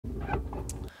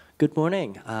Good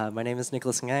morning. My name is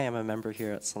Nicholas Ngay. I'm a member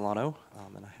here at Solano,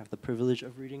 and I have the privilege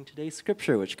of reading today's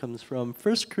scripture, which comes from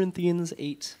 1 Corinthians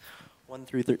 8, 1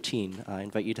 through 13. I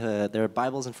invite you to, there are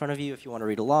Bibles in front of you if you want to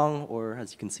read along, or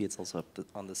as you can see, it's also up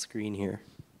on the screen here.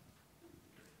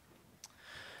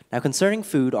 Now concerning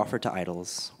food offered to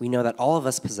idols, we know that all of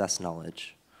us possess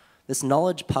knowledge. This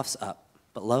knowledge puffs up,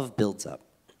 but love builds up.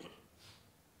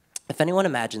 If anyone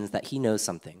imagines that he knows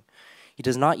something, he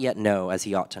does not yet know as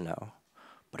he ought to know.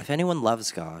 But if anyone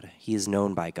loves God, he is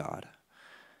known by God.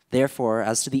 Therefore,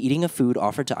 as to the eating of food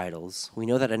offered to idols, we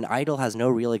know that an idol has no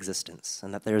real existence,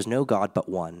 and that there is no God but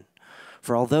one.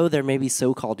 For although there may be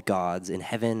so-called gods in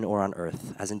heaven or on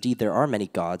earth, as indeed there are many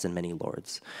gods and many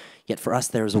lords, yet for us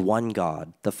there is one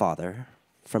God, the Father,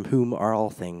 from whom are all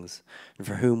things, and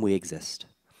for whom we exist,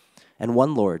 and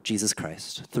one Lord, Jesus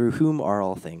Christ, through whom are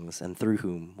all things, and through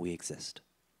whom we exist.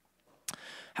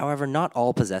 However, not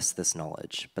all possess this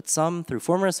knowledge, but some, through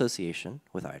former association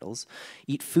with idols,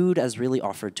 eat food as really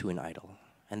offered to an idol,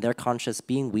 and their conscience,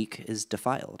 being weak, is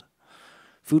defiled.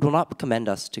 Food will not commend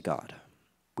us to God.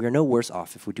 We are no worse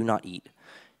off if we do not eat,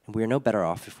 and we are no better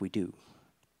off if we do.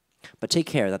 But take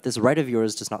care that this right of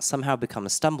yours does not somehow become a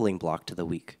stumbling block to the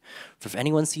weak. For if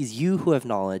anyone sees you who have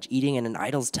knowledge eating in an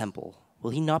idol's temple,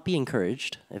 will he not be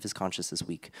encouraged, if his conscience is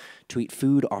weak, to eat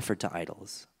food offered to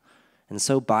idols? And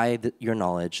so by your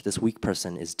knowledge, this weak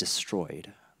person is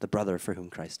destroyed, the brother for whom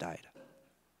Christ died.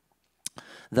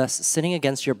 Thus, sinning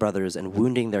against your brothers and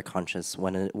wounding their conscience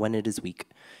when it is weak,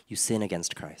 you sin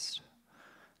against Christ.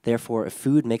 Therefore, if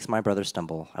food makes my brother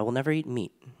stumble, I will never eat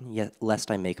meat, yet lest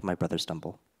I make my brother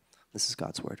stumble. This is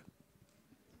God's word.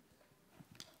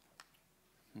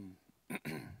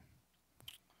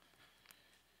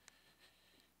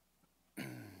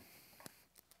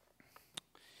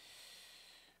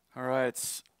 All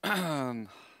right,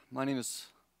 my name is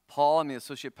Paul. I'm the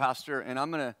associate pastor, and I'm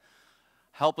going to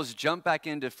help us jump back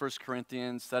into 1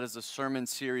 Corinthians. That is a sermon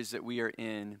series that we are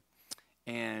in,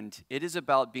 and it is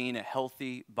about being a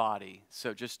healthy body.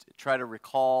 So just try to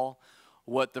recall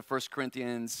what the 1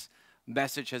 Corinthians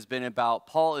message has been about.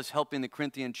 Paul is helping the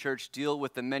Corinthian church deal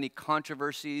with the many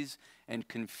controversies and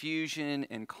confusion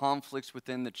and conflicts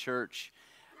within the church.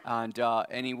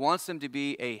 And he wants them to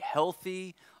be a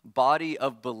healthy body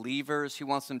of believers. He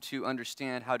wants them to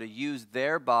understand how to use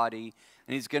their body,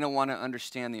 and he's going to want to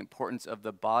understand the importance of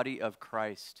the body of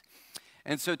Christ.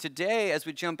 And so today, as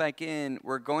we jump back in,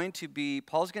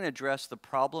 Paul's going to address the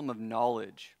problem of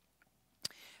knowledge.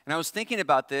 And I was thinking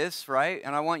about this, right?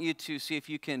 And I want you to see if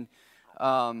you can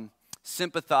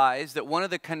sympathize that one of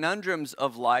the conundrums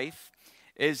of life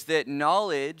is that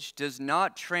knowledge does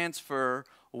not transfer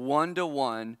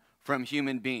one-to-one from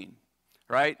human being,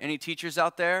 right? Any teachers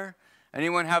out there?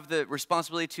 Anyone have the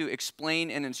responsibility to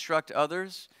explain and instruct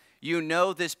others? You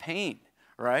know this pain,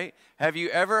 right? Have you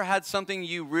ever had something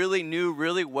you really knew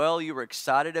really well, you were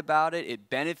excited about it, it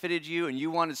benefited you, and you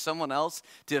wanted someone else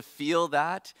to feel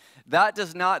that?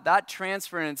 That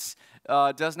transference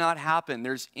does not happen.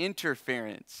 There's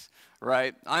interference,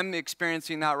 right? I'm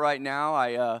experiencing that right now.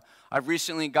 I've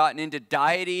recently gotten into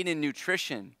dieting and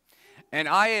nutrition. And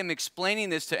I am explaining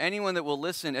this to anyone that will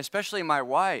listen, especially my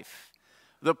wife.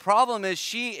 The problem is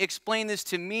she explained this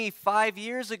to me 5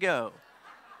 years ago.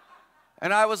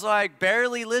 And I was like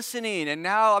barely listening. And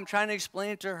now I'm trying to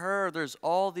explain it to her. There's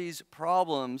all these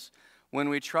problems when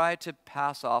we try to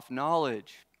pass off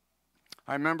knowledge.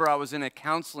 I remember I was in a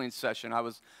counseling session. I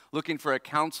was looking for a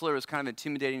counselor. It was kind of an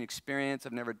intimidating experience.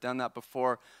 I've never done that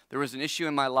before. There was an issue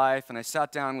in my life, and I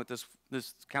sat down with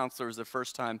this counselor. It was the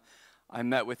first time I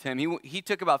met with him. He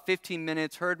took about 15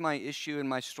 minutes, heard my issue and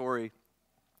my story,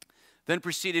 then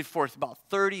proceeded for about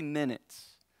 30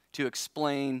 minutes to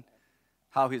explain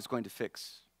how he was going to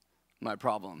fix my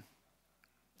problem.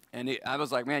 And I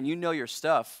was like, man, you know your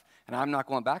stuff, and I'm not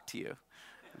going back to you.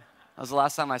 That was the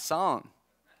last time I saw him.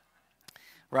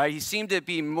 Right? He seemed to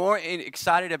be more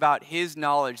excited about his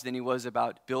knowledge than he was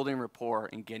about building rapport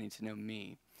and getting to know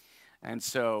me. And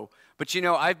so, but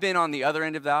I've been on the other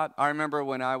end of that. I remember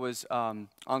when I was on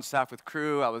staff with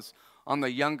Crew, I was on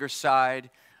the younger side,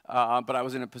 but I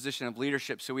was in a position of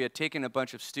leadership. So we had taken a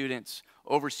bunch of students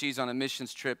overseas on a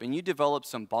missions trip, and you develop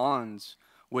some bonds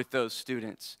with those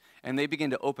students, and they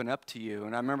begin to open up to you.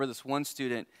 And I remember this one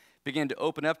student began to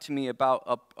open up to me about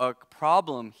a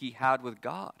problem he had with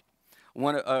God,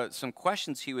 some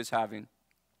questions he was having.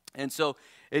 And so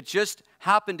it just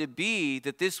happened to be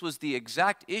that this was the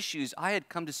exact issues I had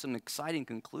come to some exciting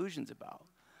conclusions about.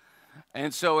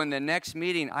 And so in the next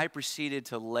meeting, I proceeded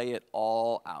to lay it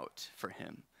all out for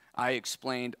him. I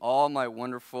explained all my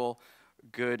wonderful,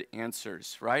 good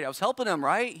answers, right? I was helping him,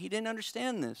 right? He didn't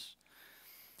understand this.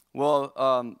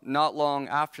 Well, not long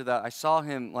after that, I saw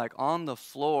him like on the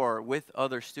floor with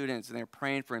other students, and they were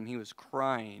praying for him. He was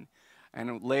crying.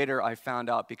 And later I found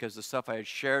out, because the stuff I had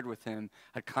shared with him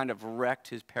had kind of wrecked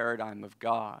his paradigm of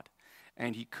God,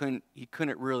 and he couldn't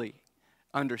really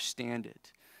understand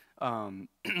it. I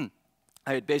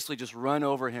had basically just run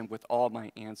over him with all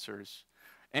my answers.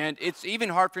 And it's even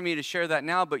hard for me to share that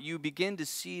now, but you begin to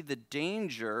see the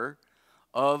danger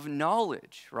of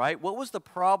knowledge, right? What was the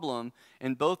problem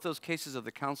in both those cases of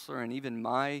the counselor and even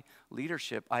my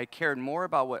leadership? I cared more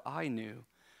about what I knew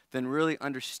than really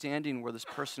understanding where this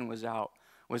person was at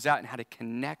and how to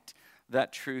connect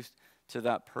that truth to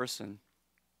that person.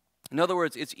 In other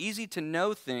words, it's easy to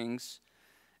know things.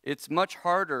 It's much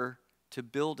harder to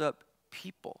build up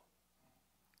people.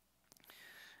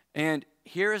 And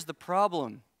here is the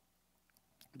problem.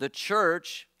 The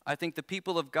church, I think the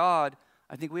people of God,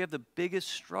 I think we have the biggest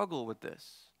struggle with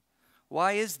this.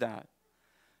 Why is that?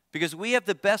 Because we have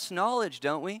the best knowledge,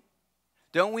 don't we?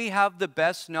 Don't we have the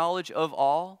best knowledge of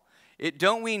all?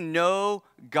 Don't we know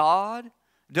God?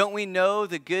 Don't we know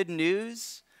the good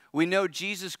news? We know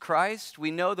Jesus Christ.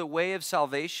 We know the way of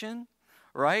salvation,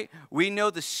 right? We know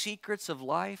the secrets of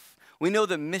life. We know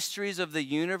the mysteries of the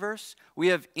universe. We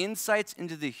have insights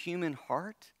into the human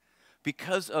heart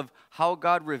because of how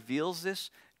God reveals this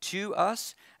to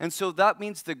us. And so that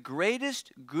means the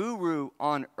greatest guru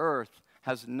on earth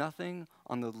has nothing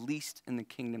on the least in the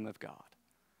kingdom of God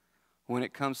when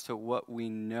it comes to what we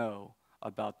know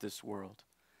about this world.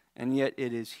 And yet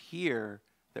it is here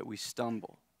that we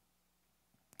stumble.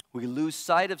 We lose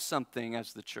sight of something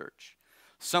as the church.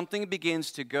 Something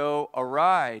begins to go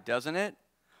awry, doesn't it?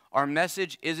 Our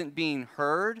message isn't being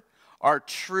heard. Our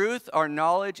truth, our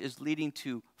knowledge is leading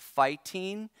to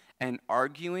fighting and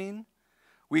arguing.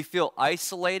 We feel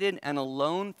isolated and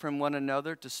alone from one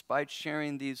another despite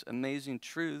sharing these amazing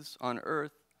truths on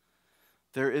earth.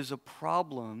 There is a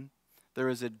problem, there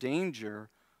is a danger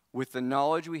with the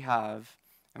knowledge we have,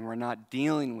 and we're not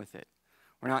dealing with it.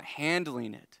 We're not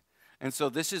handling it. And so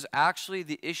this is actually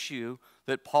the issue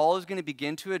that Paul is going to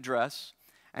begin to address,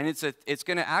 and it's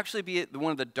going to actually be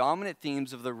one of the dominant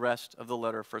themes of the rest of the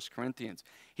letter of 1 Corinthians.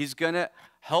 He's going to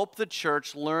help the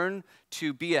church learn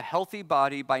to be a healthy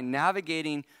body by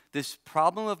navigating this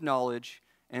problem of knowledge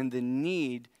and the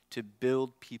need to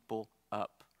build people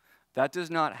up. That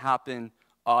does not happen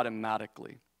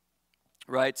automatically,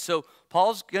 right? So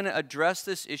Paul's going to address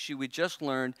this issue we just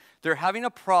learned. They're having a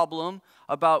problem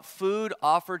about food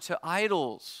offered to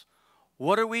idols.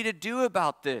 What are we to do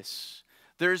about this?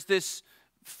 There's this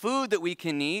food that we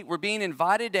can eat. We're being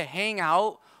invited to hang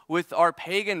out with our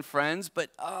pagan friends, but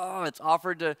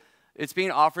it's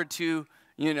being offered to,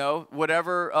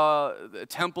 whatever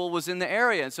temple was in the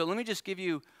area. And so let me just give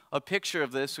you a picture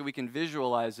of this so we can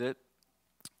visualize it.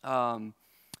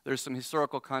 There's some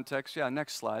historical context. Yeah,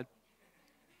 next slide.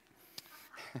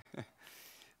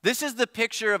 This is the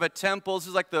picture of a temple. This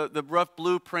is like the rough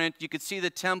blueprint. You could see the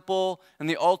temple and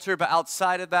the altar, but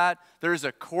outside of that, there's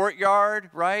a courtyard,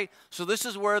 right? So this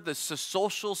is where the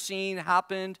social scene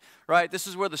happened, right? This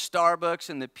is where the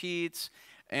Starbucks and the Pete's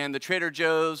and the Trader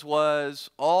Joe's was,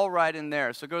 all right in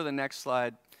there. So go to the next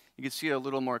slide. You can see it a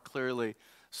little more clearly.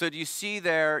 So do you see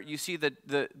there, you see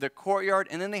the courtyard,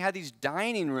 and then they had these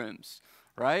dining rooms,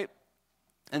 right?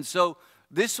 And so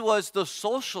this was the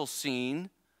social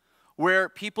scene where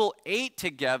people ate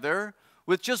together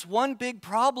with just one big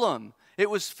problem.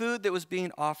 It was food that was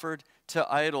being offered to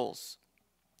idols.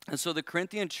 And so the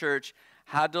Corinthian church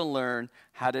had to learn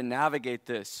how to navigate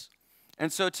this.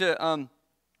 And so to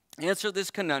answer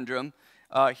this conundrum,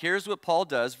 here's what Paul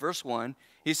does, verse 1.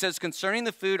 He says, concerning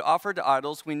the food offered to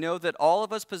idols, we know that all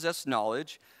of us possess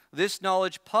knowledge. This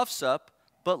knowledge puffs up,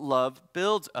 but love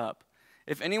builds up.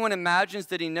 If anyone imagines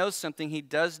that he knows something, he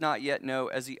does not yet know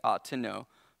as he ought to know.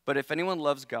 But if anyone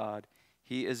loves God,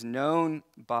 he is known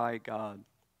by God.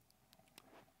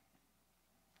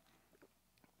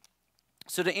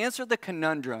 So to answer the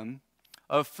conundrum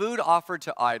of food offered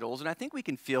to idols, and I think we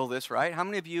can feel this, right? How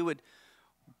many of you would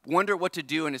wonder what to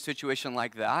do in a situation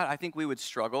like that? I think we would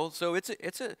struggle. So it's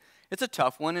a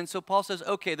tough one. And so Paul says,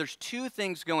 okay, there's two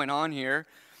things going on here.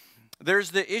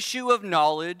 There's the issue of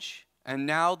knowledge, and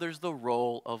now there's the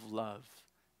role of love.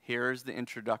 Here's the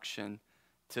introduction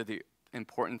to the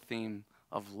important theme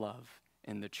of love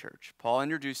in the church. Paul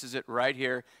introduces it right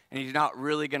here, and he's not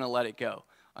really going to let it go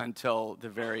until the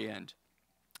very end.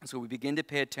 So we begin to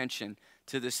pay attention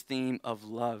to this theme of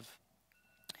love.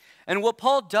 And what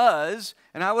Paul does,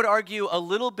 and I would argue a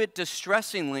little bit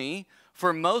distressingly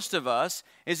for most of us,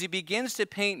 is he begins to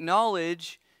paint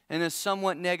knowledge in a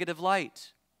somewhat negative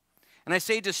light. And I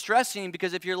say distressing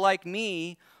because if you're like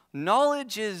me,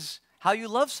 knowledge is how you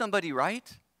love somebody, right?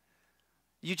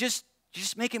 You just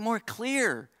make it more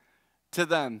clear to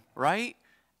them, right?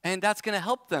 And that's going to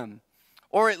help them.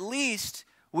 Or at least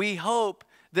we hope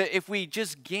that if we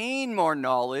just gain more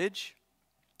knowledge,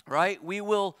 right, we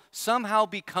will somehow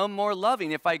become more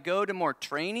loving. If I go to more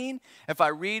training, if I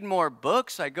read more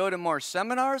books, I go to more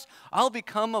seminars, I'll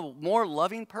become a more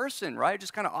loving person, right?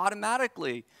 Just kind of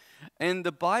automatically. And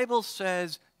the Bible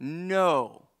says,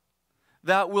 no,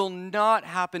 that will not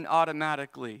happen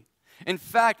automatically. In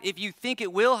fact, if you think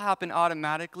it will happen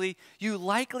automatically, you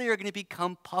likely are going to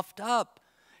become puffed up.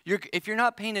 If you're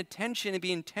not paying attention and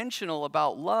being intentional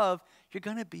about love, you're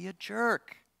going to be a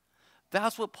jerk.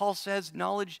 That's what Paul says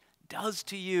knowledge does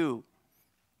to you.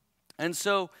 And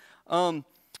so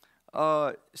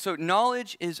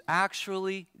knowledge is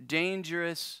actually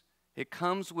dangerous. It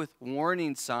comes with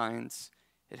warning signs.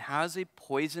 It has a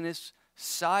poisonous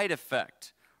side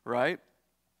effect, right?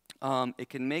 It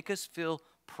can make us feel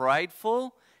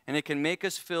prideful, and it can make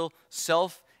us feel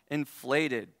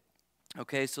self-inflated.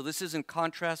 Okay, so this is in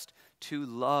contrast to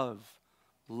love.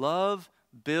 Love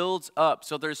builds up.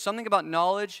 So there's something about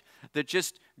knowledge that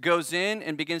just goes in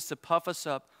and begins to puff us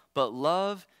up, but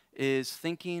love is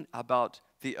thinking about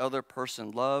the other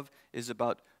person. Love is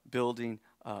about building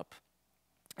up.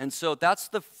 And so that's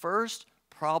the first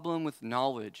problem with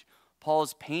knowledge. Paul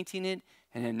is painting it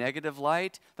in a negative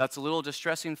light. That's a little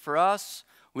distressing for us.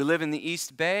 We live in the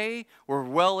East Bay. We're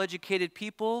well-educated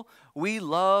people. We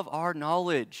love our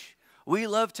knowledge. We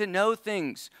love to know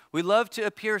things. We love to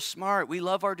appear smart. We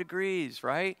love our degrees,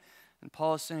 right? And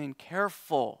Paul is saying,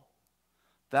 careful.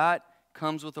 That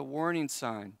comes with a warning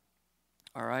sign,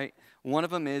 all right? One of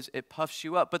them is it puffs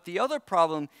you up. But the other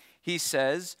problem, he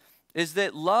says, is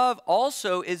that love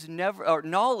also is never, or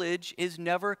knowledge is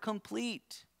never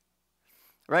complete.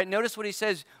 Right? Notice what he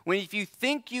says. If you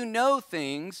think you know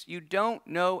things, you don't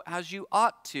know as you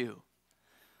ought to.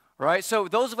 Right? So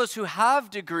those of us who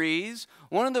have degrees,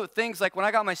 one of the things, like when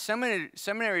I got my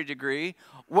seminary degree,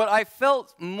 what I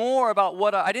felt more about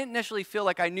I didn't necessarily feel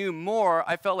like I knew more.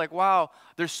 I felt like, wow,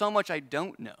 there's so much I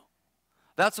don't know.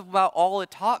 That's about all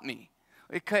it taught me.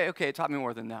 Okay, it taught me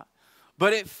more than that.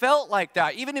 But it felt like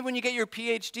that. Even when you get your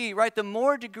PhD, right? The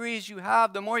more degrees you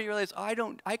have, the more you realize,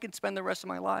 I can spend the rest of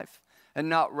my life and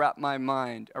not wrap my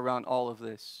mind around all of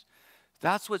this.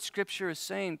 That's what Scripture is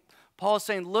saying. Paul is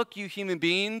saying, look, you human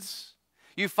beings,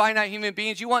 you finite human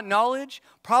beings, you want knowledge?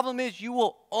 Problem is, you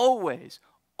will always,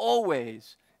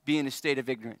 always be in a state of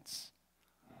ignorance.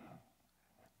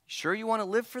 Sure you want to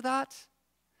live for that?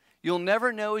 You'll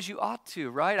never know as you ought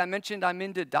to, right? I mentioned I'm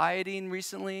into dieting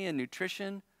recently and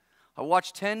nutrition. I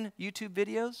watched 10 YouTube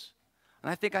videos,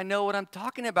 and I think I know what I'm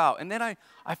talking about. And then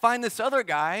I find this other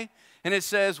guy, and it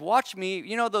says, watch me.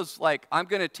 You know those, like, I'm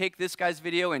going to take this guy's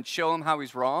video and show him how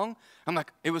he's wrong? I'm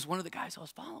like, it was one of the guys I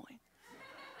was following.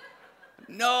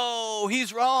 No,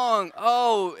 he's wrong.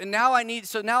 Oh, and now I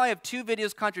have two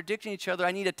videos contradicting each other.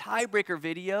 I need a tiebreaker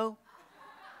video.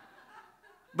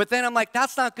 But then I'm like,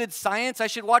 that's not good science. I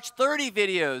should watch 30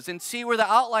 videos and see where the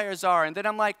outliers are. And then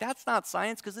I'm like, that's not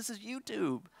science because this is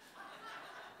YouTube.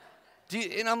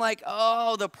 And I'm like,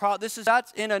 oh,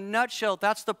 that's in a nutshell,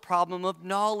 that's the problem of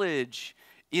knowledge.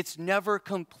 It's never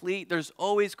complete. There's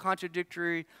always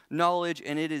contradictory knowledge,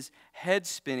 and it is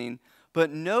head-spinning. But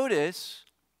notice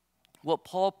what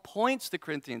Paul points the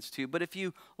Corinthians to. But if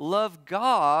you love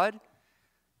God,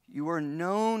 you are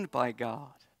known by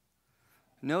God.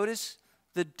 Notice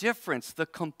the difference, the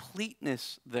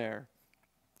completeness there,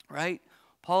 right?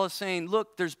 Paul is saying,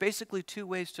 look, there's basically two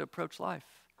ways to approach life.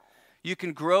 You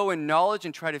can grow in knowledge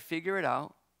and try to figure it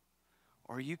out,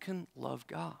 or you can love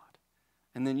God.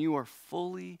 And then you are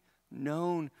fully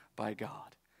known by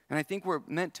God. And I think we're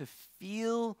meant to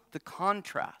feel the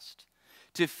contrast,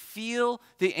 to feel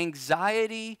the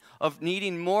anxiety of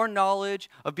needing more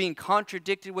knowledge, of being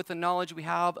contradicted with the knowledge we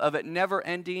have, of it never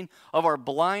ending, of our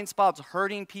blind spots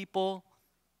hurting people,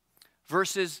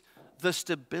 versus the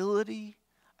stability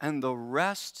and the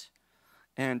rest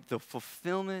and the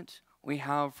fulfillment we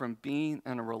have from being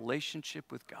in a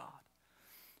relationship with God.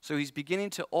 So he's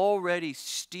beginning to already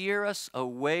steer us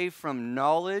away from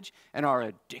knowledge and our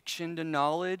addiction to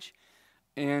knowledge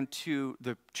and to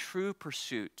the true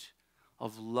pursuit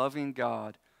of loving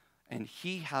God. And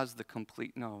he has the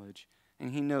complete knowledge,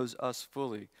 and he knows us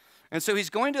fully. And so he's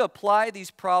going to apply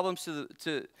these problems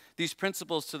to these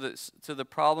principles to the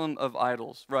problem of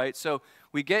idols, right? So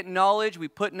we get knowledge, we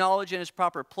put knowledge in its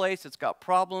proper place, it's got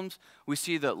problems. We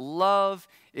see that love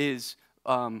is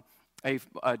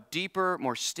a deeper,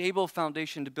 more stable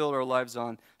foundation to build our lives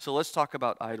on. So let's talk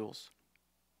about idols.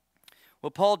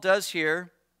 What Paul does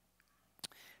here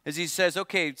is he says,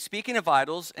 okay, speaking of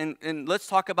idols, and let's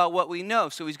talk about what we know.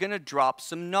 So he's going to drop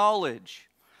some knowledge,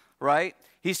 right?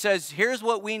 He says, here's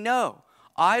what we know.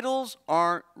 Idols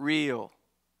aren't real.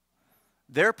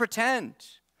 They're pretend.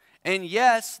 And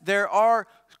yes, there are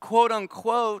quote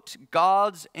unquote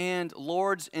gods and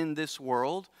lords in this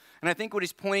world. And I think what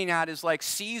he's pointing at is like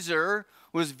Caesar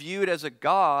was viewed as a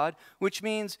god, which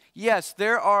means, yes,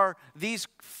 there are these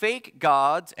fake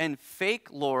gods and fake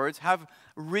lords have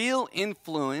real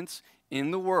influence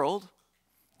in the world.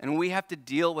 And we have to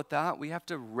deal with that. We have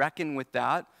to reckon with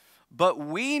that. But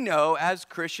we know as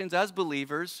Christians, as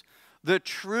believers, the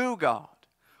true God.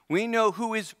 We know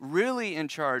who is really in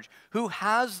charge, who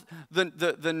has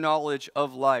the knowledge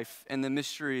of life and the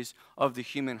mysteries of the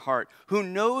human heart, who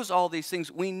knows all these things.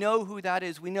 We know who that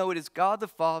is. We know it is God the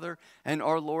Father and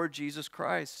our Lord Jesus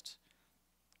Christ.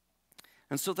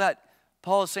 And so that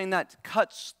Paul is saying that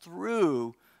cuts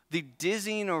through the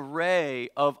dizzying array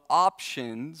of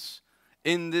options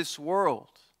in this world,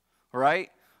 right?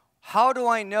 How do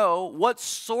I know? What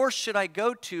source should I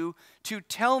go to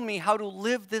tell me how to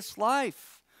live this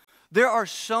life? There are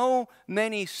so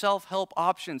many self-help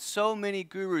options, so many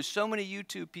gurus, so many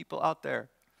YouTube people out there.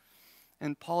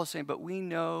 And Paul is saying, but we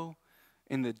know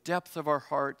in the depth of our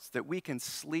hearts that we can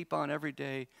sleep on every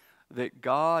day that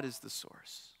God is the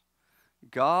source.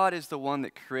 God is the one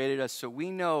that created us. So we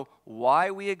know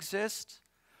why we exist.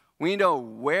 We know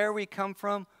where we come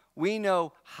from. We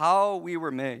know how we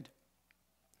were made.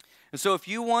 And so if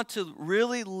you want to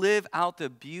really live out the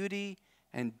beauty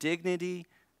and dignity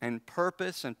and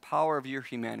purpose and power of your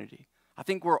humanity, I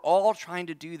think we're all trying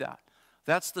to do that.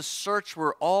 That's the search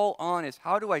we're all on, is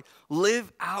how do I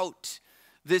live out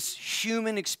this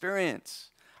human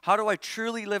experience? How do I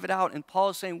truly live it out? And Paul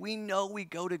is saying we know we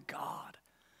go to God.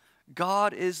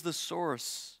 God is the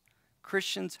source.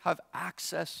 Christians have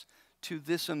access to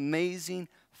this amazing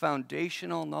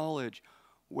foundational knowledge,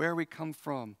 where we come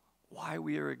from, why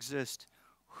we exist,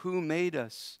 who made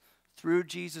us through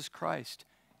Jesus Christ,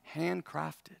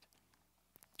 handcrafted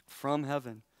from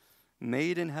heaven,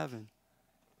 made in heaven.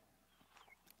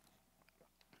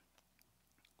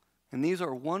 And these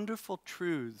are wonderful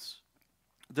truths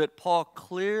that Paul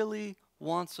clearly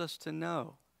wants us to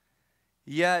know.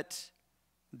 Yet,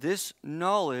 this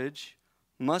knowledge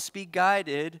must be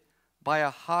guided by a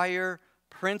higher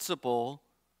principle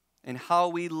in how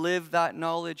we live that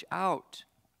knowledge out.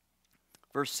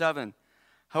 Verse 7,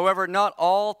 however, not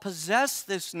all possess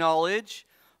this knowledge,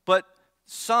 but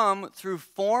some, through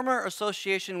former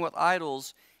association with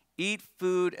idols, eat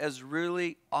food as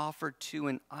really offered to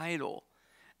an idol,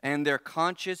 and their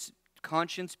conscience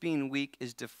being weak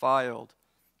is defiled.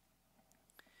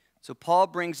 So Paul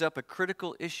brings up a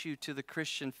critical issue to the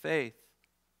Christian faith.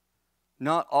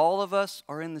 Not all of us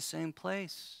are in the same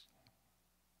place.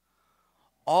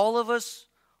 All of us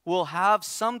will have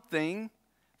something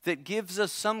that gives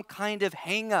us some kind of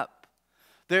hang-up.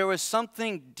 There was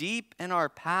something deep in our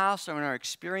past or in our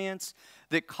experience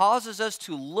that causes us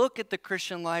to look at the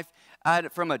Christian life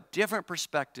from a different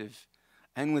perspective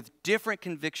and with different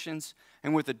convictions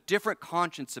and with a different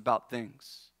conscience about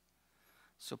things.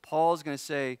 So Paul is going to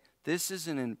say, this is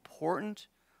an important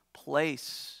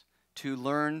place to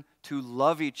learn to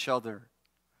love each other.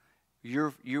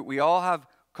 We all have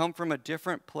come from a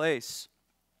different place.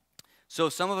 So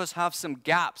some of us have some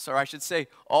gaps, or I should say,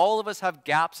 all of us have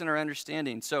gaps in our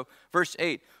understanding. So verse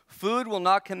 8, food will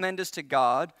not commend us to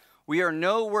God. We are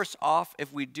no worse off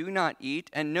if we do not eat,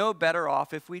 and no better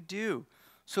off if we do.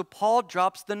 So Paul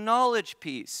drops the knowledge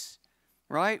piece,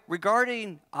 right?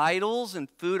 Regarding idols and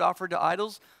food offered to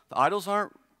idols, the idols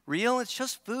aren't real. It's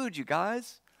just food, you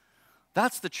guys.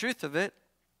 That's the truth of it.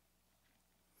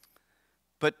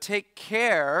 But take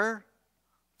care,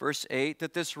 verse 8,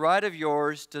 that this right of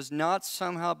yours does not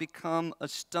somehow become a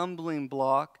stumbling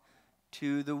block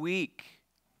to the weak.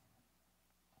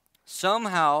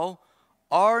 Somehow,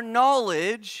 our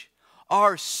knowledge,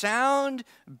 our sound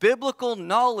biblical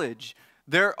knowledge,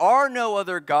 there are no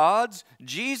other gods.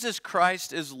 Jesus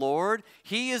Christ is Lord.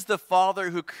 He is the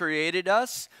Father who created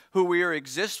us, who we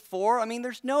exist for. I mean,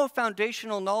 there's no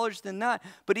foundational knowledge than that.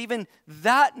 But even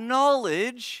that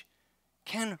knowledge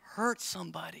can hurt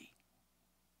somebody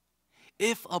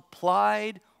if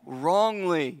applied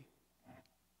wrongly.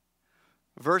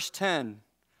 Verse 10,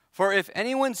 for if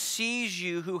anyone sees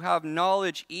you who have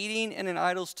knowledge eating in an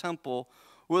idol's temple,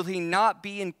 will he not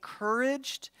be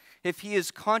encouraged if his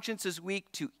conscience is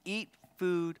weak to eat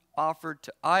food offered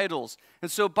to idols? And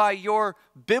so by your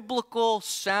biblical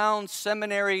sound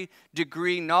seminary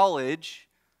degree knowledge,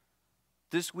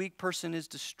 this weak person is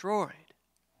destroyed.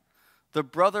 The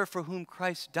brother for whom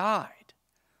Christ died,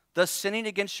 thus sinning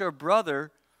against your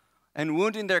brother, and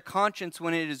wounding their conscience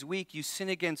when it is weak, you sin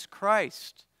against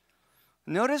Christ.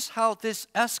 Notice how this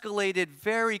escalated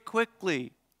very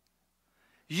quickly.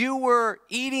 You were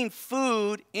eating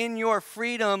food in your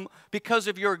freedom because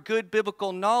of your good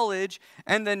biblical knowledge,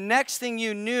 and the next thing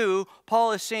you knew,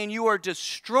 Paul is saying you are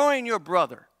destroying your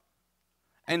brother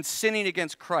and sinning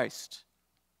against Christ.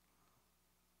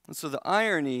 And so the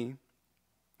irony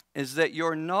is that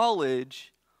your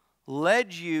knowledge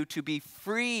led you to be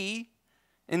free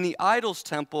in the idol's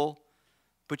temple,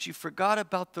 but you forgot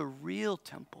about the real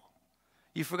temple.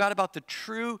 You forgot about the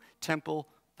true temple,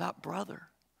 that brother,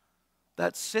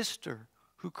 that sister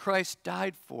who Christ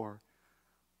died for.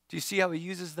 Do you see how he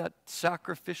uses that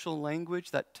sacrificial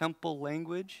language, that temple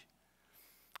language?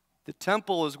 The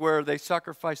temple is where they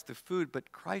sacrificed the food,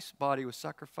 but Christ's body was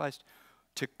sacrificed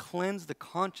to cleanse the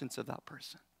conscience of that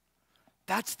person.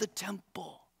 That's the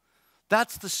temple.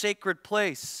 That's the sacred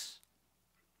place.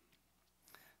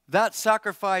 That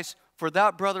sacrifice for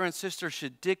that brother and sister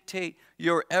should dictate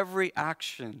your every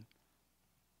action.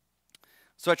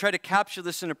 So I try to capture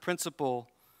this in a principle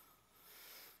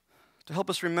to help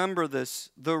us remember this.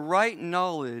 The right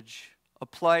knowledge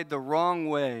applied the wrong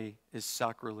way is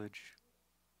sacrilege.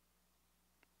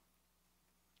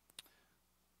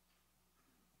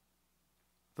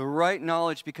 The right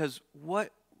knowledge, because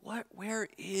where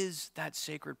is that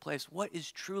sacred place? What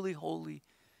is truly holy?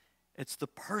 It's the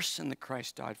person that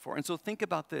Christ died for. And so think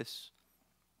about this.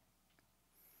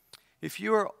 If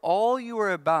all you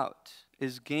are about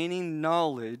is gaining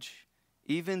knowledge,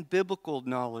 even biblical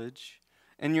knowledge,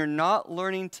 and you're not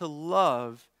learning to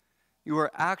love, you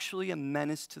are actually a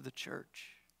menace to the church.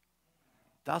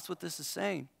 That's what this is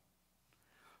saying.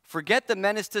 Forget the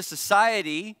menace to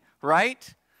society,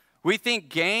 right? We think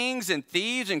gangs and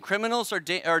thieves and criminals are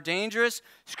dangerous.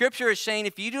 Scripture is saying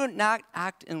if you do not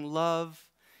act in love,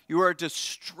 you are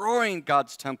destroying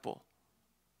God's temple.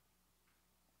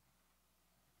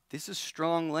 This is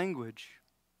strong language.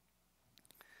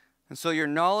 And so your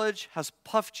knowledge has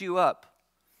puffed you up.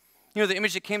 You know, the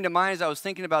image that came to mind as I was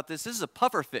thinking about this is a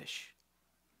puffer fish.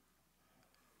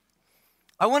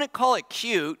 I wouldn't call it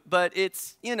cute, but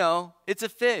it's a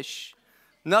fish.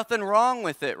 Nothing wrong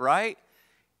with it, right?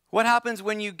 What happens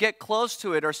when you get close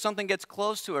to it or something gets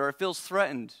close to it or it feels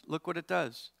threatened? Look what it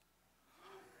does.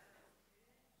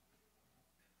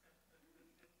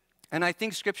 And I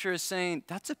think Scripture is saying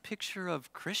that's a picture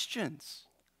of Christians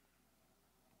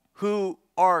who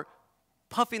are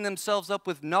puffing themselves up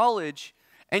with knowledge,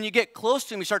 and you get close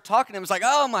to them, you start talking to them, it's like,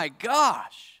 oh my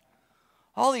gosh,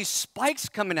 all these spikes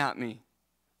coming at me,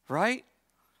 right?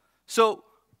 So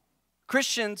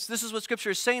Christians, this is what Scripture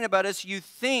is saying about us. You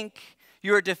think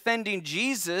you're defending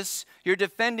Jesus, you're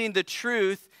defending the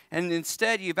truth, and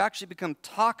instead you've actually become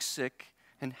toxic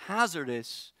and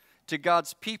hazardous to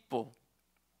God's people.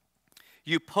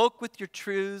 You poke with your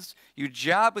truths, you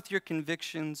jab with your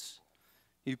convictions,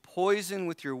 you poison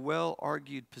with your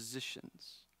well-argued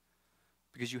positions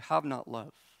because you have not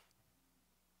love.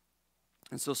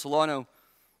 And so, Solano,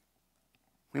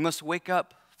 we must wake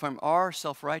up from our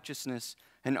self-righteousness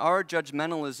and our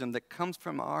judgmentalism that comes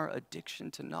from our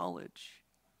addiction to knowledge.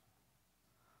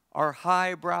 Our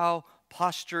highbrow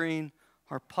posturing,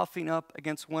 our puffing up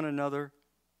against one another.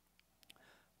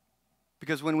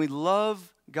 Because when we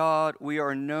love God, we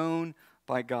are known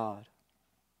by God.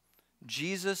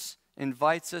 Jesus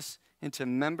invites us into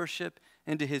membership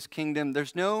into his kingdom.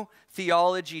 There's no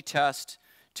theology test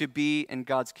to be in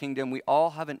God's kingdom. We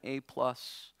all have an A+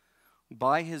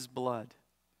 by his blood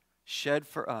shed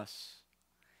for us.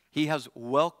 He has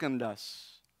welcomed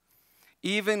us.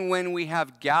 Even when we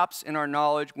have gaps in our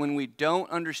knowledge, when we don't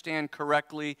understand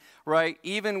correctly, right?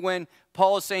 Even when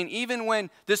Paul is saying, even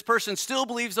when this person still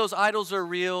believes those idols are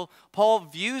real, Paul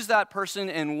views that person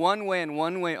in one way and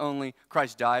one way only.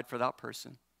 Christ died for that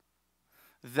person.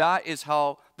 That is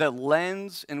how the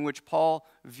lens in which Paul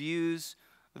views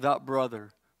that brother.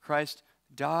 Christ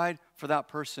died for that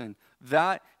person.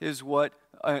 That is what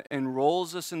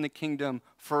enrolls us in the kingdom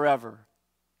forever.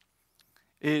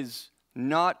 Is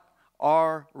not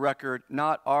our record,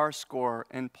 not our score.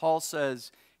 And Paul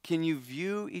says, can you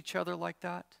view each other like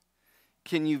that?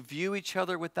 Can you view each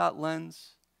other with that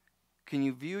lens? Can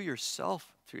you view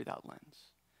yourself through that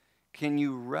lens? Can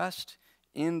you rest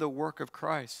in the work of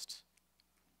Christ?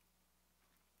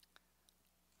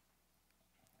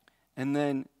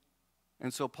 And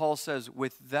so Paul says,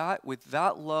 with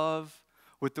that love,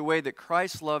 with the way that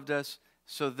Christ loved us,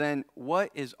 so then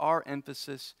what is our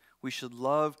emphasis? We should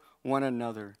love one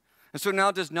another. And so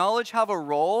now, does knowledge have a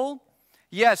role?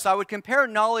 Yes, I would compare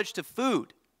knowledge to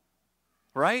food,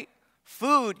 right?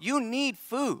 Food, you need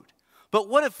food. But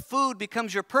what if food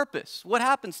becomes your purpose? What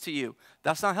happens to you?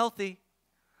 That's not healthy,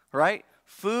 right?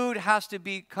 Food has to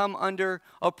become under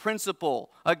a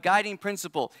principle, a guiding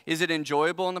principle. Is it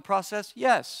enjoyable in the process?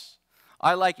 Yes.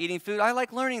 I like eating food. I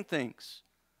like learning things.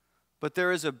 But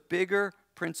there is a bigger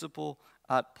principle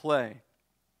at play.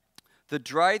 The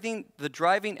driving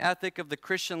ethic of the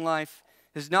Christian life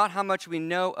is not how much we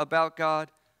know about God,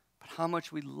 but how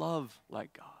much we love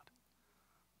like God.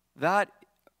 That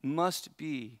must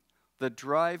be the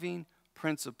driving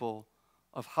principle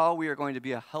of how we are going to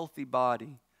be a healthy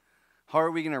body. How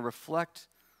are we going to reflect?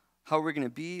 How are we going to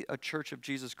be a church of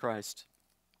Jesus Christ?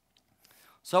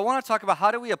 So I want to talk about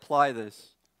how do we apply this?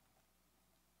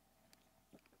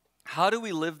 How do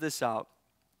we live this out?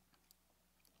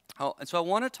 And so I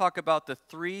want to talk about the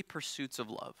 3 pursuits of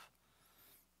love.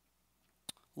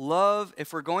 Love,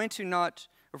 if we're going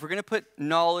to put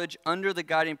knowledge under the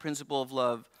guiding principle of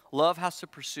love, love has to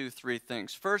pursue 3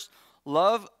 things. First,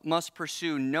 love must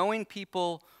pursue knowing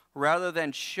people rather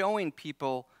than showing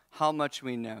people how much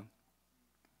we know.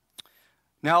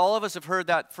 Now, all of us have heard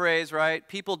that phrase, right?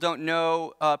 People don't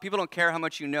care how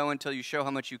much you know until you show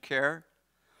how much you care.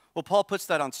 Well, Paul puts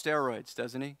that on steroids,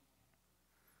 doesn't he?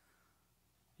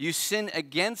 You sin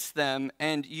against them,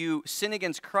 and you sin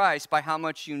against Christ by how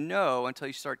much you know until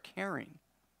you start caring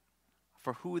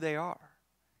for who they are.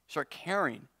 Start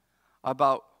caring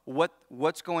about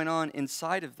what's going on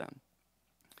inside of them.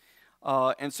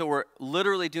 And so we're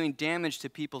literally doing damage to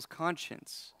people's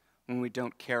conscience when we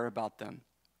don't care about them.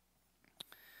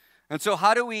 And so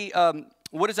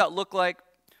what does that look like?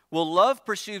 Well, love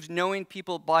pursues knowing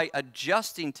people by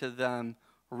adjusting to them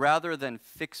rather than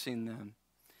fixing them.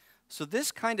 So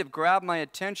this kind of grabbed my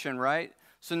attention, right?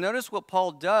 So notice what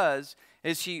Paul does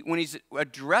is when he's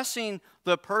addressing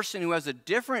the person who has a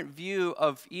different view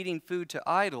of eating food to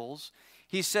idols,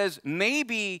 he says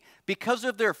maybe because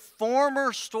of their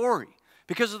former story,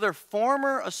 because of their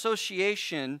former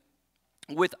association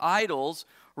with idols,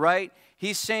 right?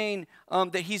 He's saying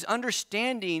that he's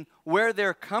understanding where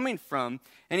they're coming from.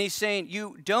 And he's saying,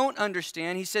 you don't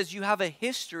understand. He says you have a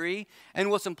history. And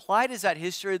what's implied is that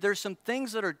history, there's some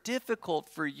things that are difficult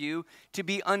for you to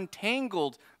be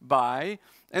untangled by.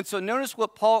 And so notice who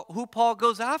Paul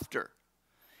goes after.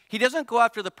 He doesn't go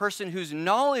after the person whose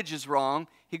knowledge is wrong.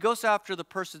 He goes after the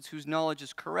person whose knowledge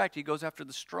is correct. He goes after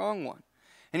the strong one.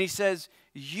 And he says,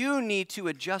 you need to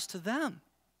adjust to them.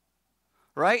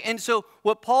 Right? And so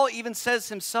what Paul even says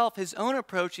himself, his own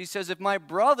approach, he says, if my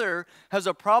brother has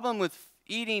a problem with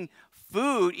eating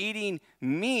food, eating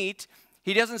meat,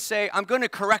 he doesn't say, I'm going to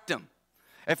correct him.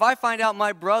 If I find out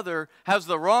my brother has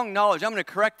the wrong knowledge, I'm going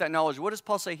to correct that knowledge. What does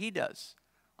Paul say he does?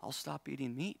 I'll stop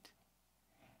eating meat.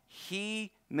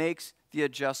 He makes the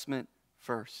adjustment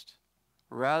first,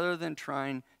 rather than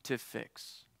trying to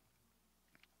fix.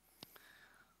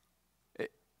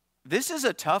 This is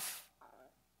a tough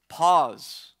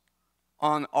pause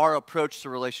on our approach to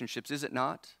relationships, is it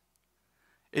not?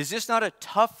 Is this not a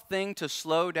tough thing to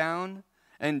slow down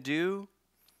and do?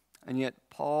 And yet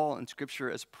Paul in Scripture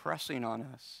is pressing on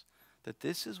us that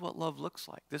this is what love looks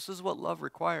like. This is what love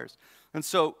requires. And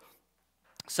so,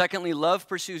 secondly, love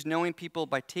pursues knowing people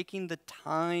by taking the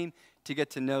time to get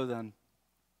to know them.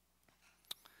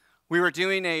 We were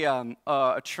doing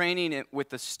a training with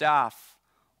the staff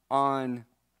on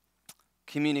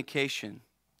communication.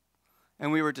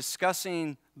 And we were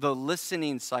discussing the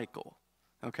listening cycle,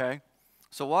 okay?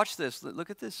 So watch this.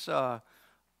 Look at this.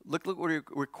 Look what it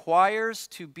requires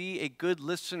to be a good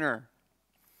listener.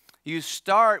 You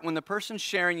start, when the person's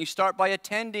sharing, you start by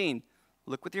attending.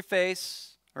 Look with your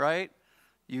face, right?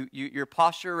 Your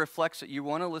posture reflects that you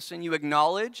want to listen. You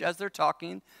acknowledge as they're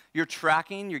talking. You're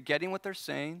tracking. You're getting what they're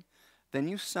saying. Then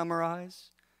you summarize.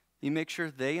 You make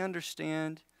sure they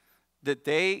understand, that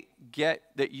they get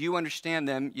that you understand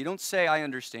them. You don't say, I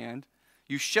understand.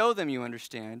 You show them you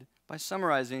understand by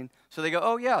summarizing. So they go,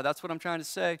 oh, yeah, that's what I'm trying to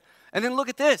say. And then look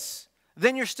at this.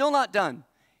 Then you're still not done.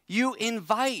 You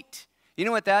invite. You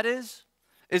know what that is?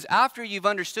 Is after you've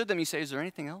understood them, you say, is there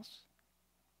anything else?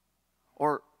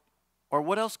 Or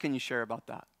what else can you share about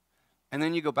that? And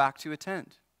then you go back to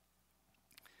attend.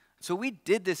 So we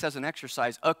did this as an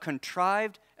exercise, a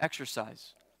contrived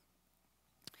exercise.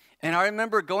 And I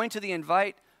remember going to the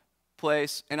invite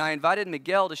place, and I invited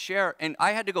Miguel to share, and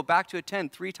I had to go back to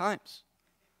attend 3 times.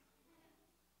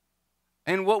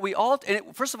 And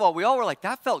first of all, we all were like,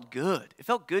 that felt good. It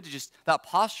felt good to just, that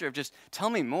posture of just,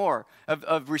 tell me more,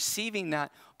 of receiving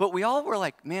that. But we all were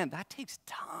like, man, that takes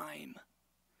time.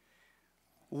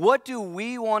 What do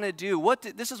we want to do?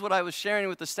 This is what I was sharing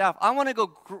with the staff. I want to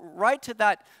go right to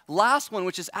that last one,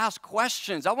 which is ask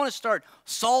questions. I want to start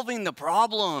solving the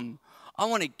problem. I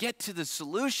want to get to the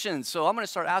solution, so I'm going to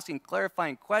start asking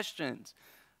clarifying questions.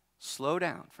 Slow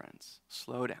down, friends.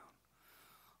 Slow down.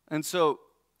 And so,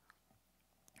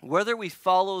 whether we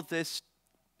follow this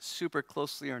super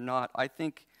closely or not, I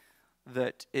think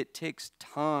that it takes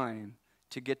time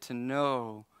to get to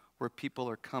know where people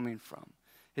are coming from.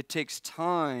 It takes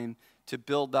time to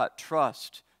build that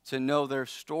trust, to know their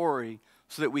story,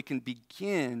 so that we can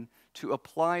begin to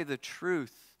apply the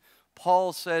truth.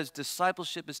 Paul says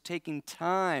discipleship is taking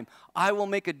time. I will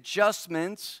make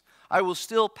adjustments. I will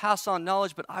still pass on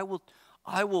knowledge, but I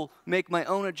will make my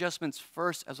own adjustments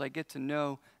first as I get to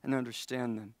know and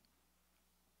understand them.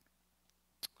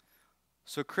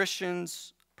 So Christian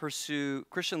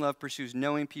love pursues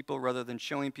knowing people rather than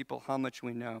showing people how much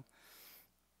we know.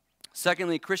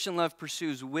 Secondly, Christian love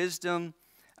pursues wisdom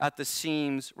at the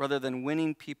seams rather than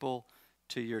winning people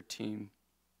to your team.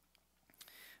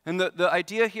 And the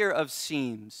idea here of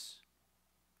seams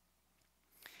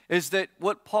is that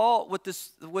what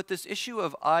this issue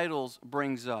of idols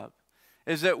brings up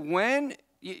is that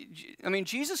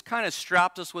Jesus kind of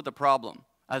strapped us with a problem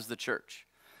as the church.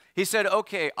 He said,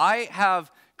 okay, I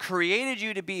have created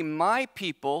you to be my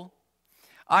people.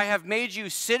 I have made you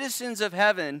citizens of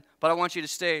heaven, but I want you to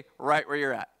stay right where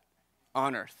you're at,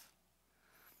 on earth.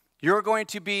 You're going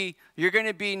to be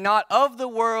not of the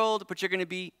world, but you're going to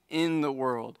be in the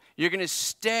world. You're going to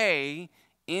stay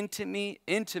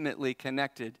intimately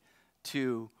connected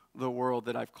to the world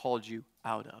that I've called you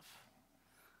out of.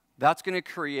 That's going to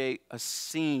create a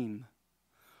seam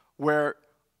where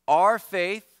our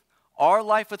faith, our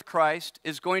life with Christ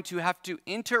is going to have to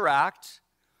interact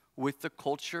with the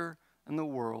culture and the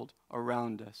world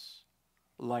around us,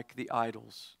 like the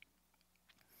idols.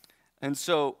 And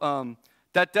so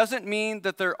that doesn't mean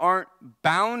that there aren't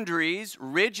boundaries,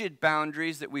 rigid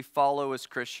boundaries that we follow as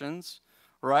Christians,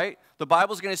 right? The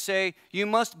Bible's going to say you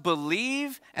must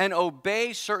believe and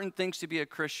obey certain things to be a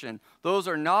Christian. Those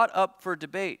are not up for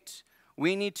debate.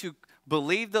 We need to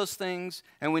believe those things,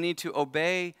 and we need to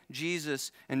obey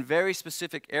Jesus in very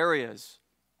specific areas.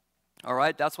 All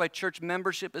right? That's why church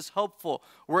membership is helpful.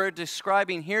 We're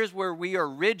describing here's where we are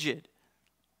rigid.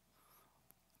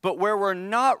 But where we're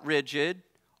not rigid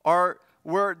are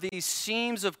where these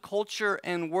seams of culture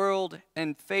and world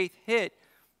and faith hit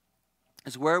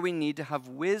is where we need to have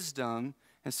wisdom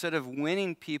instead of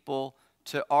winning people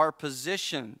to our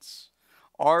positions,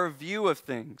 our view of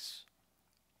things.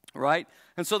 Right?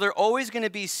 And so there are always going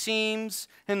to be seams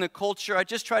in the culture. I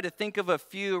just try to think of a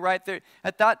few right there.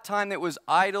 At that time, it was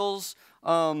idols.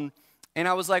 And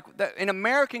I was like, in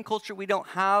American culture, we don't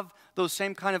have those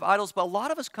same kind of idols. But a lot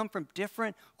of us come from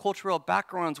different cultural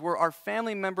backgrounds where our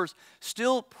family members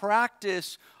still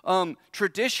practice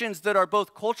traditions that are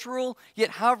both cultural,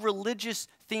 yet have religious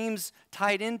themes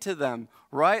tied into them.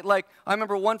 Right? Like, I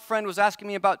remember one friend was asking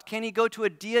me about, can he go to a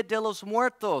Dia de los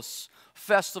Muertos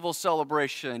festival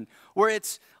celebration, where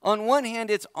it's, on one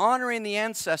hand, it's honoring the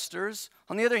ancestors.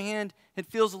 On the other hand, it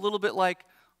feels a little bit like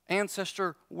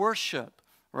ancestor worship,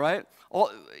 right?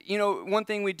 One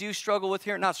thing we do struggle with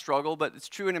here, not struggle, but it's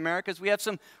true in America, is we have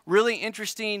some really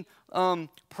interesting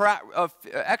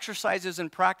exercises and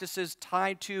practices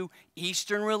tied to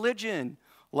Eastern religion,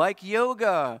 like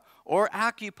yoga or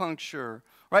acupuncture,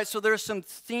 right? So there's some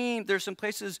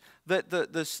places that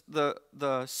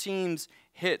the seams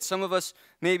hit. Some of us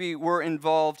maybe were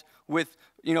involved with,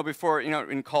 before,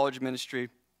 in college ministry,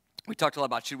 we talked a lot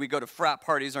about should we go to frat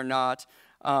parties or not.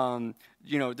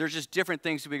 There's just different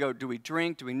things. Do we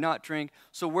drink? Do we not drink?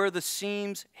 So where the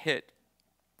seams hit.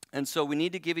 And so we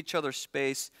need to give each other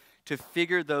space to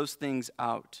figure those things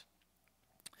out.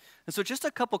 And so just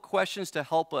a couple questions to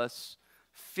help us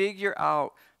figure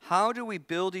out how do we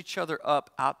build each other up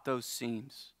at those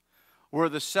seams, where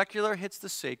the secular hits the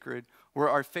sacred, where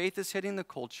our faith is hitting the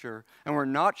culture, and we're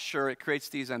not sure. It creates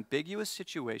these ambiguous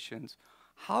situations.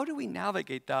 How do we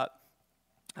navigate that?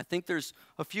 I think there's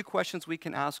a few questions we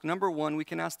can ask. Number one, we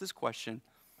can ask this question: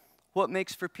 what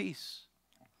makes for peace?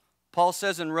 Paul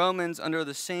says in Romans, under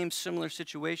the same similar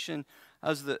situation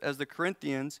as the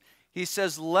Corinthians, he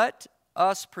says, let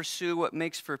us pursue what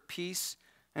makes for peace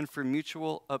and for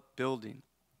mutual upbuilding.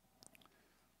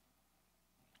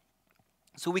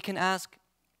 So we can ask,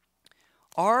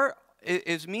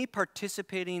 is me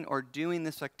participating or doing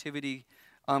this activity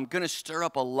going to stir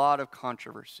up a lot of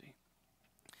controversy?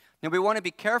 Now, we want to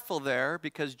be careful there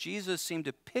because Jesus seemed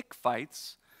to pick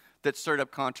fights that stirred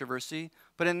up controversy,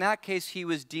 but in that case, he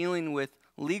was dealing with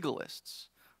legalists,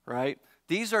 right?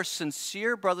 These are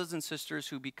sincere brothers and sisters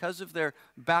who, because of their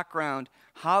background,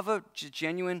 have a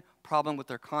genuine problem with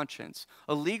their conscience.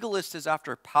 A legalist is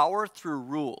after power through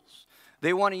rules.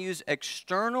 They want to use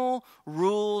external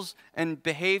rules and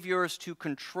behaviors to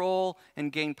control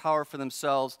and gain power for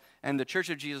themselves, and the Church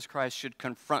of Jesus Christ should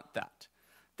confront that.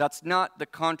 That's not the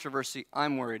controversy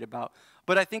I'm worried about.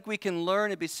 But I think we can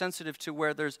learn and be sensitive to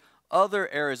where there's other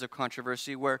areas of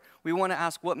controversy where we want to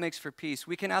ask what makes for peace.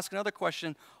 We can ask another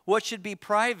question, what should be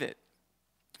private?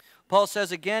 Paul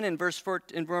says again in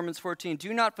Romans 14,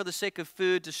 do not for the sake of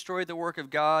food destroy the work of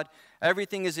God.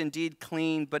 Everything is indeed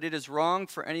clean, but it is wrong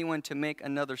for anyone to make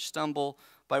another stumble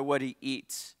by what he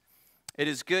eats. It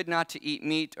is good not to eat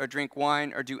meat or drink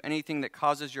wine or do anything that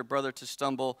causes your brother to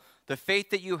stumble. The faith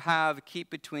that you have, keep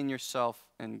between yourself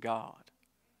and God.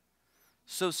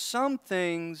 So some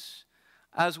things,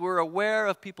 as we're aware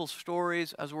of people's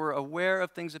stories, as we're aware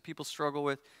of things that people struggle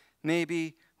with,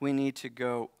 maybe we need to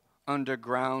go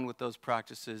underground with those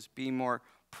practices, be more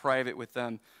private with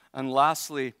them. And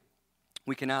lastly,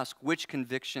 we can ask which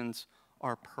convictions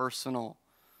are personal.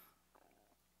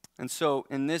 And so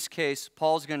in this case,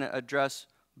 Paul's going to address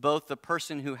both the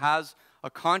person who has a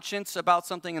conscience about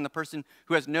something and the person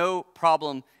who has no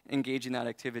problem engaging that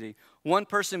activity. One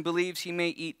person believes he may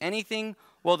eat anything,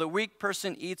 while the weak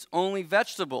person eats only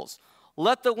vegetables.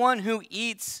 Let not the one who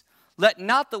eats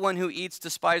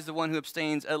despise the one who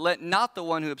abstains, and let not the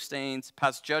one who abstains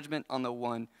pass judgment on the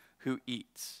one who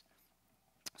eats.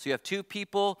 So you have two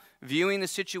people viewing the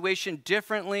situation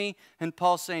differently, and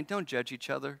Paul's saying, don't judge each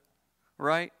other,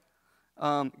 right?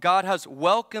 God has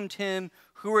welcomed him.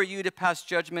 Who are you to pass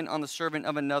judgment on the servant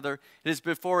of another? It is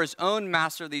before his own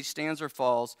master that he stands or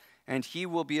falls, and he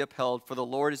will be upheld, for the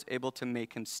Lord is able to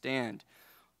make him stand.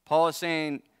 Paul is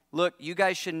saying, look, you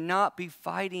guys should not be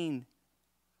fighting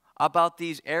about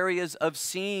these areas of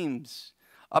seams,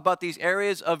 about these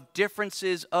areas of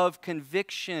differences of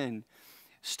conviction.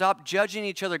 Stop judging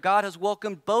each other. God has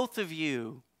welcomed both of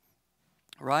you,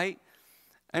 right?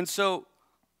 And so,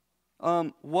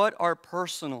 what are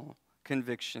personal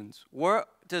convictions? Where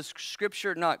does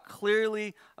Scripture not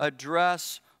clearly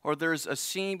address, or there's a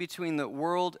seam between the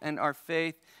world and our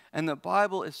faith? And the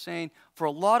Bible is saying for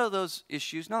a lot of those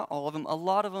issues, not all of them, a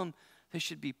lot of them, they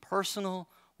should be personal.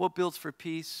 What builds for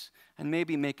peace? And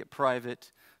maybe make it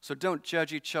private. So don't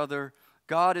judge each other.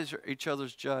 God is each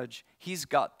other's judge. He's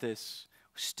got this.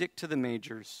 Stick to the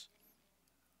majors.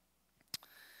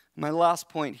 My last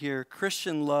point here,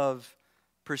 Christian love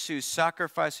pursues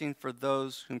sacrificing for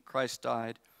those whom Christ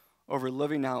died over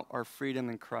living out our freedom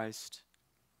in Christ.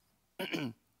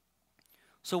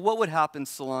 So what would happen,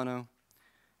 Solano,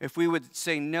 if we would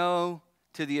say no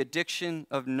to the addiction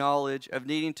of knowledge, of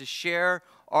needing to share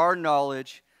our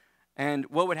knowledge? And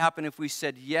what would happen if we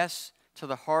said yes to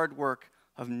the hard work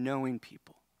of knowing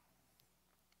people?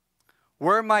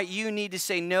 Where might you need to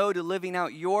say no to living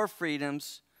out your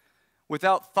freedoms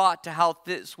without thought to how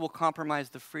this will compromise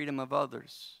the freedom of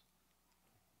others?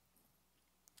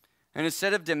 And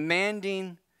instead of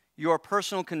demanding your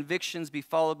personal convictions be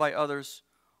followed by others,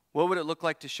 what would it look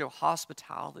like to show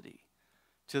hospitality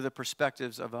to the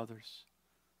perspectives of others?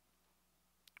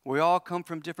 We all come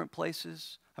from different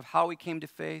places of how we came to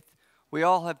faith. We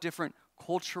all have different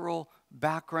cultural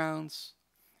backgrounds.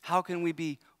 How can we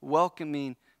be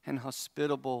welcoming and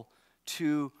hospitable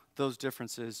to those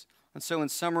differences? And so in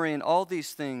summary, in all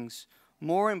these things,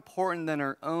 more important than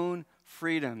our own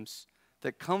freedoms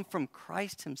that come from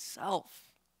Christ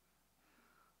himself,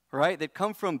 right? That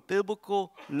come from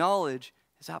biblical knowledge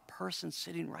is that person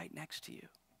sitting right next to you.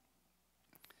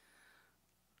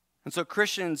 And so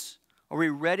Christians, are we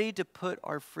ready to put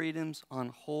our freedoms on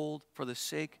hold for the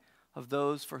sake of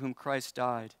those for whom Christ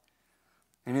died?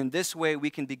 And in this way, we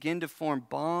can begin to form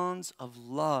bonds of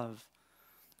love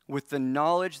with the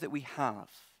knowledge that we have.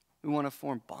 We want to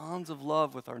form bonds of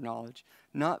love with our knowledge,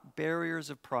 not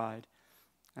barriers of pride.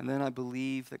 And then I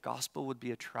believe the gospel would be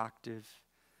attractive,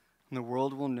 and the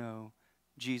world will know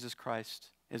Jesus Christ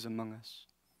is among us.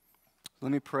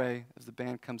 Let me pray as the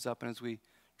band comes up and as we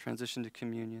transition to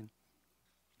communion.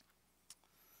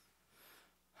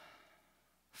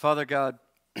 Father God,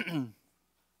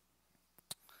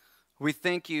 we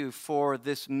thank you for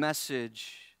this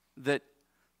message that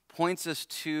points us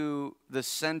to the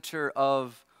center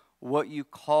of what you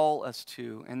call us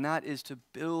to, and that is to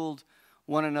build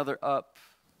one another up.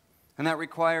 And that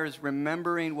requires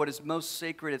remembering what is most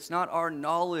sacred. It's not our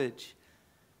knowledge.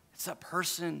 It's that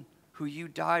person who you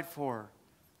died for,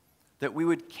 that we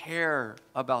would care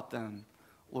about them,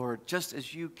 Lord, just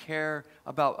as you care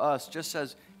about us, just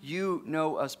as you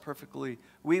know us perfectly.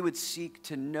 We would seek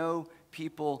to know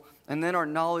people, and then our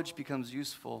knowledge becomes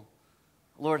useful.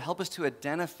 Lord, help us to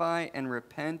identify and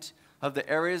repent of the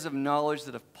areas of knowledge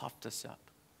that have puffed us up.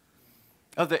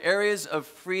 Of the areas of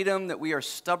freedom that we are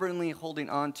stubbornly holding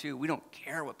on to, we don't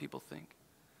care what people think.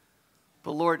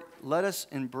 But Lord, let us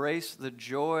embrace the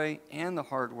joy and the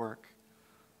hard work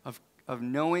of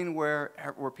knowing where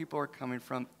people are coming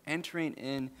from, entering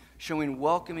in, showing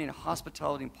welcoming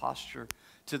hospitality and posture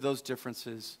to those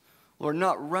differences. Lord,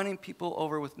 not running people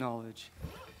over with knowledge,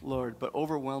 Lord, but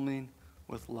overwhelming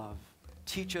with love.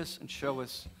 Teach us and show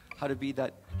us how to be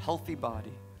that healthy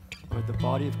body, Lord, the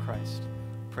body of Christ.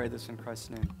 Pray this in Christ's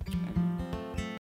name. Amen.